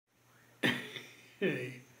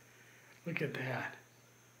Hey, look at that.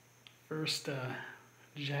 First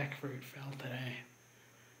jackfruit fell today.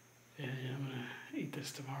 And I'm going to eat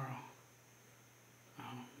this tomorrow.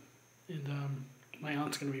 And my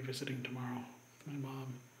aunt's going to be visiting tomorrow with my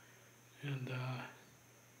mom. And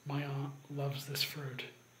my aunt loves this fruit.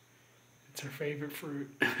 It's her favorite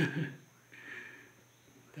fruit.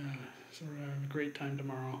 So we're having a great time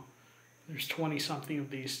tomorrow. There's 20 something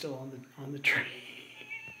of these still on the tree.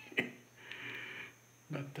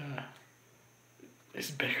 But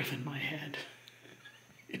it's bigger than my head.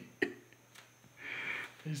 I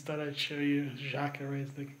just thought I'd show you. Jackfruit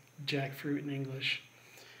is the jackfruit in English.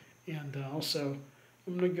 And also,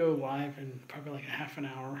 I'm going to go live in probably like a half an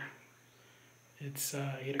hour. It's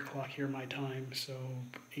 8 o'clock here my time, so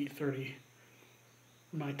 8:30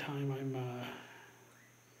 my time. I'm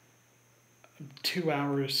 2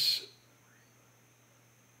 hours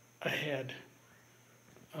ahead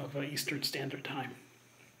of Eastern Standard Time.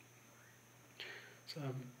 So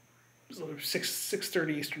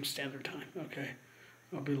 6:30 Eastern Standard Time. Okay,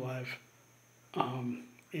 I'll be live,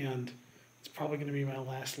 and it's probably going to be my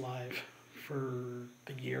last live for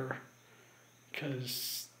the year,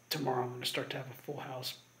 because tomorrow I'm going to start to have a full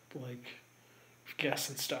house, like guests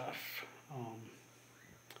and stuff.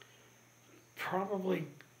 Probably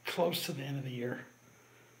close to the end of the year,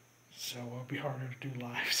 so it'll be harder to do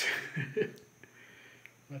lives.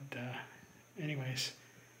 But anyways,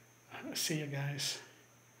 see you guys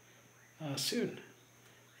soon.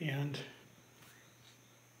 And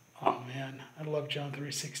oh man, I love John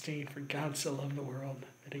 3:16. For God so loved the world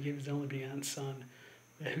that he gave his only begotten Son,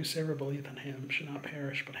 that whosoever believeth on him should not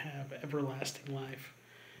perish but have everlasting life.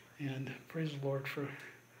 And praise the Lord for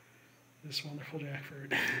this wonderful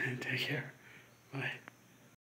jackfruit. Take care. Bye.